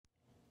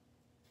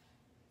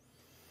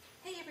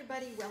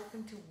everybody,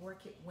 welcome to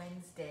Work It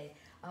Wednesday.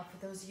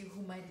 For those of you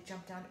who might have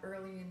jumped on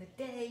earlier in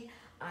the day,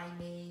 I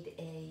made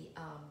a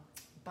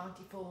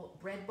bountiful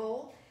bread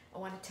bowl. I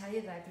want to tell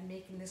you that I've been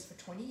making this for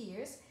 20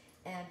 years,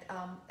 and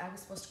I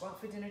was supposed to go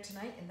out for dinner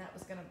tonight, and that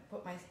was going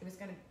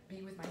to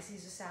be with my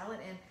Caesar salad,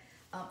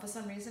 and for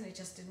some reason it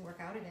just didn't work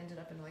out. It ended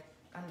up in, like,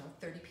 I don't know,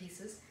 30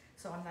 pieces.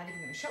 So I'm not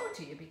even going to show it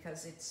to you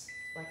because it's,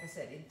 like I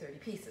said, in 30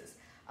 pieces.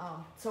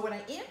 So what I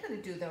am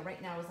going to do though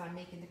right now is I'm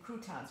making the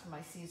croutons for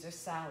my Caesar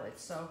salad.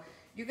 So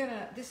you're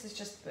gonna, this is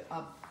just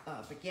a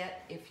baguette.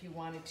 If you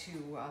wanted to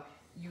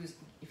use,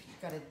 if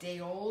you've got a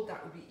day old,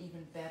 that would be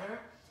even better.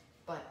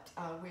 But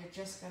we're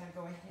just gonna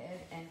go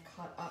ahead and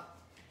cut up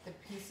the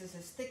pieces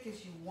as thick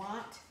as you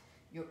want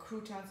your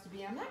croutons to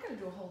be. I'm not gonna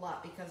do a whole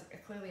lot because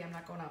clearly I'm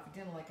not going out for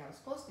dinner like I was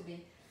supposed to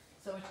be.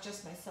 So it's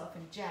just myself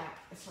and Jack.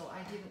 So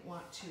I didn't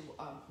want to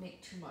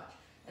make too much.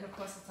 And of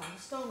course it's on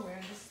the stoneware,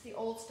 and this is the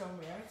old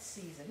stoneware, it's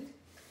seasoned.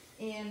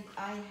 And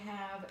I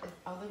have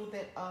a little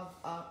bit of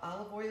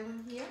olive oil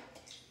in here,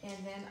 and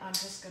then I'm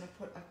just gonna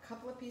put a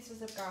couple of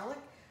pieces of garlic.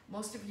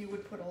 Most of you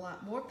would put a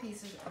lot more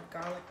pieces of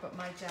garlic, but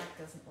my Jack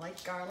doesn't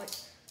like garlic,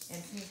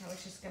 and seeing how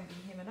it's just gonna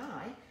be him and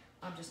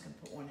I'm just gonna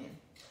put one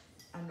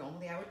in.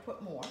 Normally I would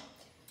put more.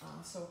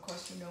 So of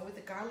course, you know, with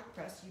the garlic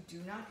press, you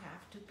do not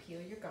have to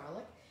peel your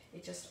garlic.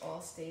 It just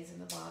all stays in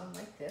the bottom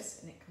like this,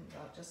 and it comes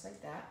out just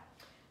like that.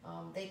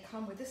 They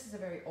come with, this is a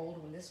very old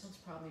one. This one's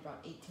probably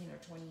about 18 or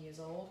 20 years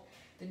old.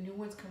 The new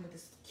ones come with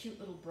this cute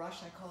little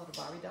brush. I call it a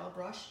Barbie doll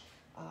brush.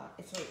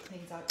 So it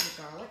cleans out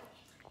your garlic.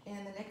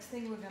 And the next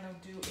thing we're going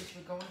to do is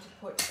we're going to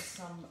put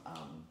some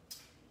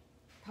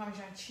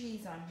Parmesan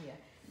cheese on here.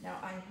 Now,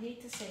 I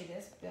hate to say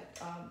this,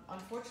 but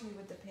unfortunately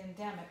with the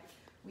pandemic,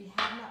 we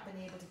have not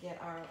been able to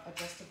get our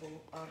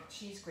adjustable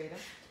cheese grater.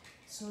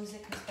 As soon as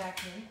it comes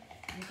back in,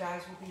 you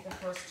guys will be the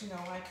first to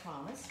know, I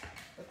promise.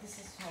 But this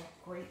is how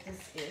great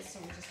this is. So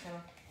we're just going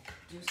to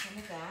do some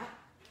of that.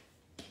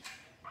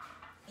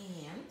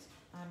 And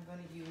I'm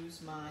going to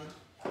use my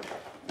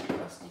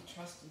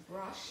trusty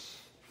brush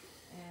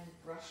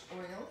and brush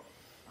oil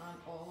on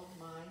all of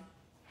my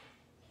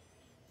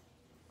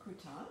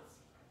croutons.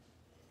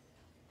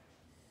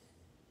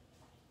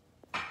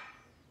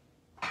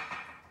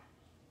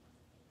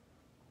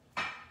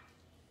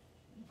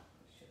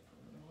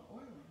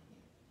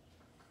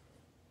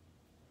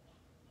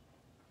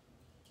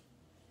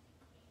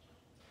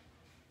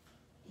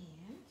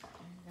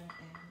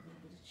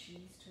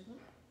 To them.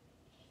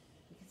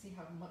 You can see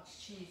how much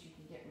cheese you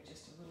can get with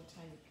just a little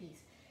tiny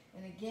piece.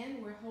 And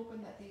again, we're hoping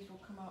that these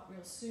will come out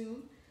real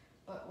soon,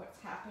 but what's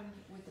happened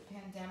with the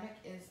pandemic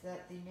is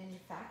that the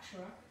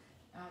manufacturer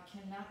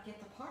cannot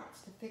get the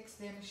parts to fix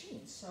their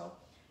machines. So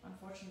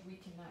unfortunately, we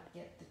cannot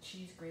get the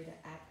cheese grater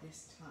at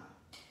this time.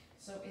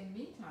 So in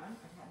the meantime,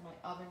 I've had my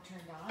oven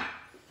turned on.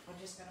 I'm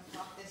just going to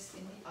pop this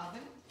in the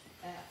oven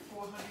at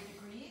 400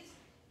 degrees,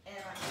 and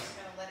I'm just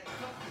going to let it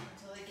cook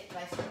until they get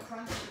nice and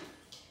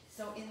crunchy.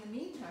 So in the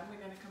meantime,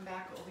 we're going to come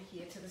back over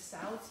here to the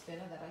salad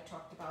spinner that I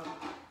talked about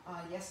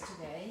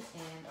yesterday.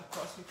 And of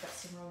course, we've got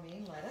some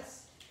romaine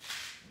lettuce.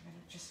 I'm going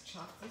to just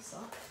chop this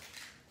up.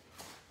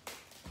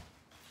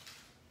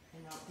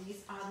 And now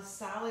these are the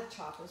salad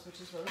choppers, which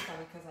is really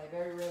funny because I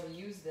very rarely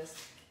use this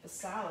for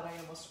salad. I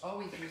almost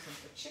always use them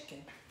for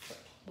chicken. But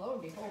lo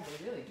and behold,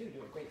 they really do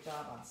a great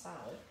job on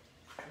salad.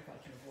 If I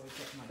can avoid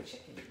getting my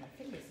chicken with my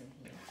fingers in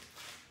here.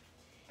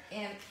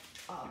 And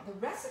the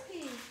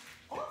recipe...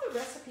 all the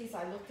recipes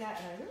I looked at,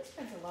 and I really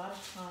spent a lot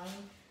of time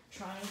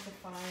trying to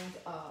find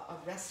a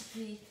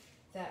recipe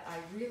that I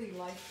really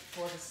liked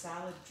for the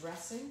salad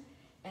dressing,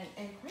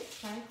 and quite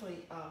frankly,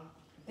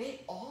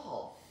 they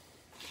all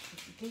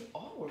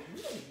were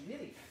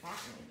really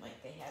fattening. Like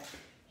they had,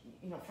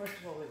 you know, first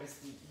of all there was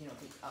the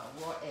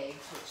raw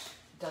eggs, which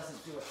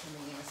doesn't do it for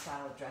me in a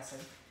salad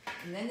dressing,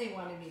 and then they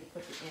wanted me to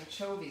put the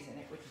anchovies in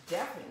it, which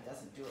definitely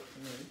doesn't do it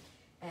for me.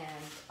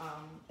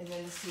 And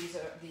then the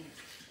Caesar, the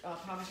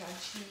Parmesan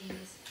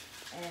cheese,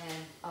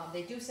 and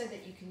they do say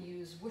that you can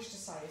use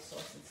Worcestershire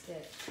sauce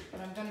instead.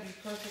 But I'm going to be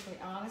perfectly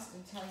honest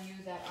and tell you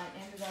that I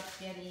ended up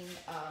getting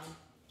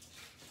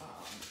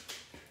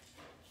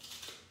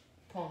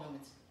Paul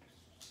Newman's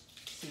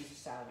Caesar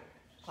salad,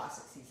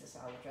 classic Caesar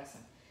salad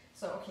dressing.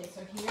 So okay,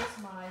 so here's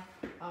my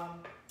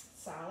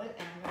salad,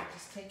 and I'm going to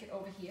just take it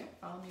over here.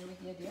 Follow me over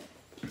here, dear.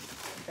 You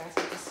guys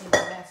have just seen the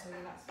mess, so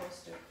you're not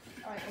supposed to.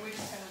 All right, and we're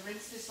just going to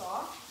rinse this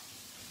off.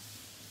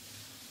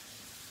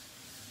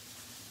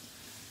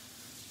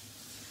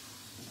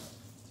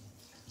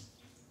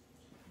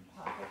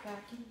 Pop it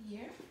back in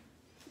here.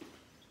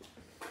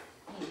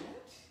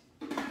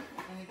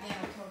 And again,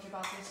 I told you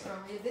about this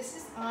earlier. This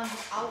is on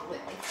the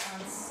outlet. It's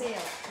on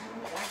sale.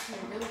 It's actually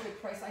a really good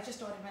price. I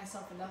just ordered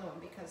myself another one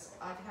because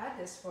I've had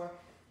this for,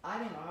 I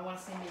don't know, I want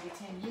to say maybe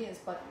 10 years,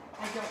 but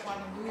I don't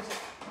want to lose it.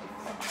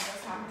 If something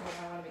does happen to it,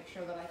 I want to make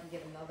sure that I can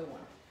get another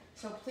one.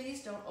 So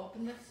please don't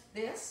open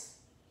this,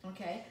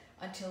 okay,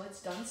 until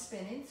it's done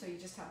spinning. So you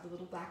just have the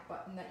little black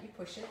button that you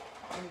push it.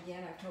 And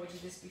again, I've told you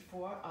this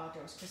before,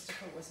 Doris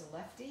Christopher was a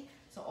lefty.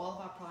 So all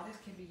of our products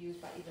can be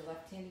used by either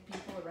left-handed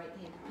people or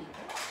right-handed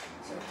people.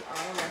 So if you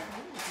are a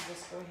lefty, you can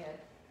just go ahead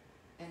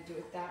do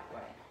it that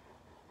way.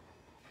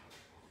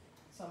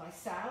 So my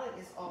salad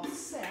is all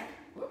set.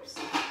 Whoops.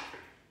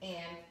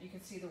 And you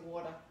can see the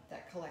water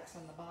that collects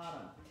on the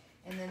bottom.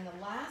 And then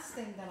the last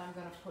thing that I'm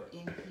going to put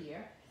in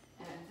here,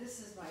 and this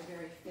is my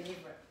very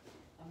favorite.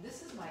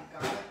 This is my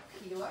garlic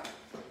peeler.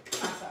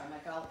 I'm sorry, my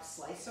garlic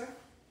slicer.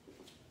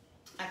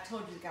 I've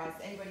told you guys,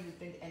 anybody who's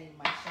been to any of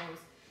my shows,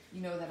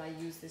 you know that I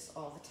use this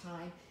all the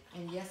time.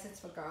 And yes,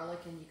 it's for garlic,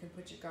 and you can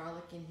put your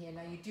garlic in here.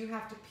 Now, you do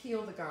have to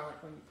peel the garlic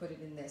when you put it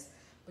in this,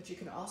 but you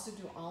can also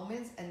do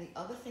almonds. And the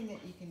other thing that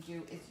you can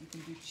do is you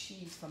can do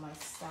cheese for my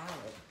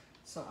salad.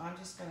 So I'm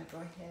just going to go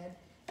ahead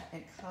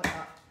and cut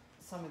up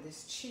some of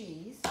this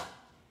cheese.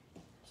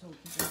 So we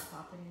can just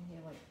pop it in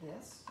here like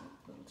this. A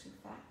little too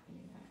fat.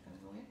 You're not going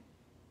to go in.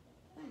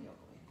 Now you'll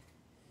go in.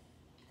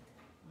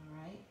 All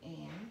right,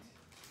 and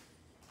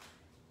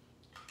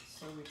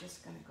so we're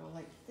just going to go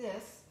like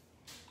this,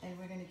 and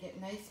we're going to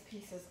get nice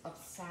pieces of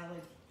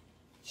salad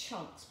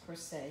chunks per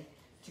se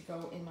to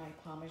go in my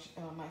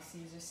my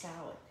Caesar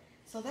salad.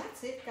 So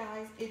that's it,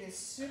 guys. It is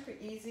super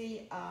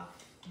easy.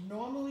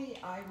 Normally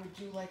I would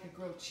do like a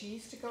grilled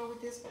cheese to go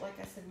with this, but like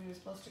I said, we were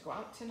supposed to go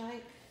out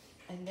tonight,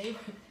 and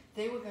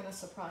they were going to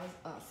supply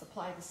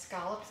the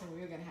scallops, and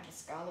we were going to have a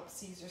scallop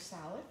Caesar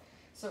salad.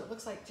 So it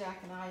looks like Jack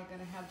and I are going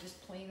to have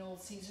just plain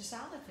old Caesar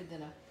salad for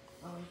dinner.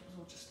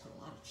 We'll just put a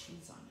lot of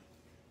cheese on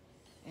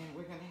it. And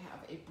we're going to have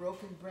a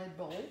broken bread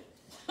bowl.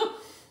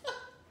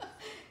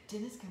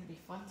 Dinner's going to be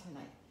fun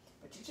tonight.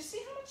 But did you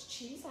see how much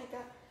cheese I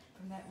got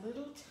from that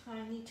little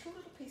tiny, 2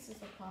 little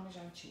pieces of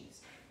Parmesan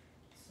cheese?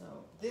 So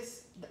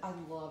this, I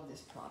love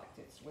this product.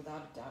 It's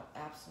without a doubt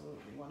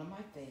absolutely one of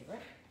my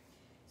favorite.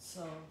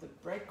 So the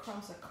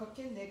breadcrumbs are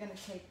cooking. They're going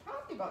to take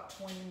probably about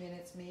 20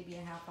 minutes, maybe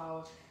a half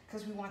hour,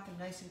 because we want them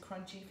nice and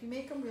crunchy. If you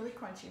make them really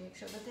crunchy, make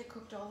sure that they're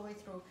cooked all the way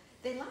through.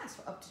 They last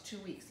for up to 2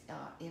 weeks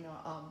in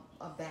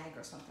a bag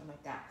or something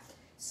like that.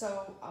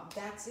 So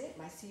that's it.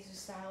 My Caesar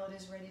salad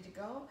is ready to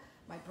go.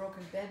 My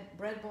broken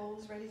bread bowl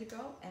is ready to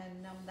go.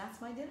 And that's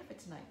my dinner for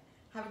tonight.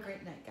 Have a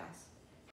great night, guys.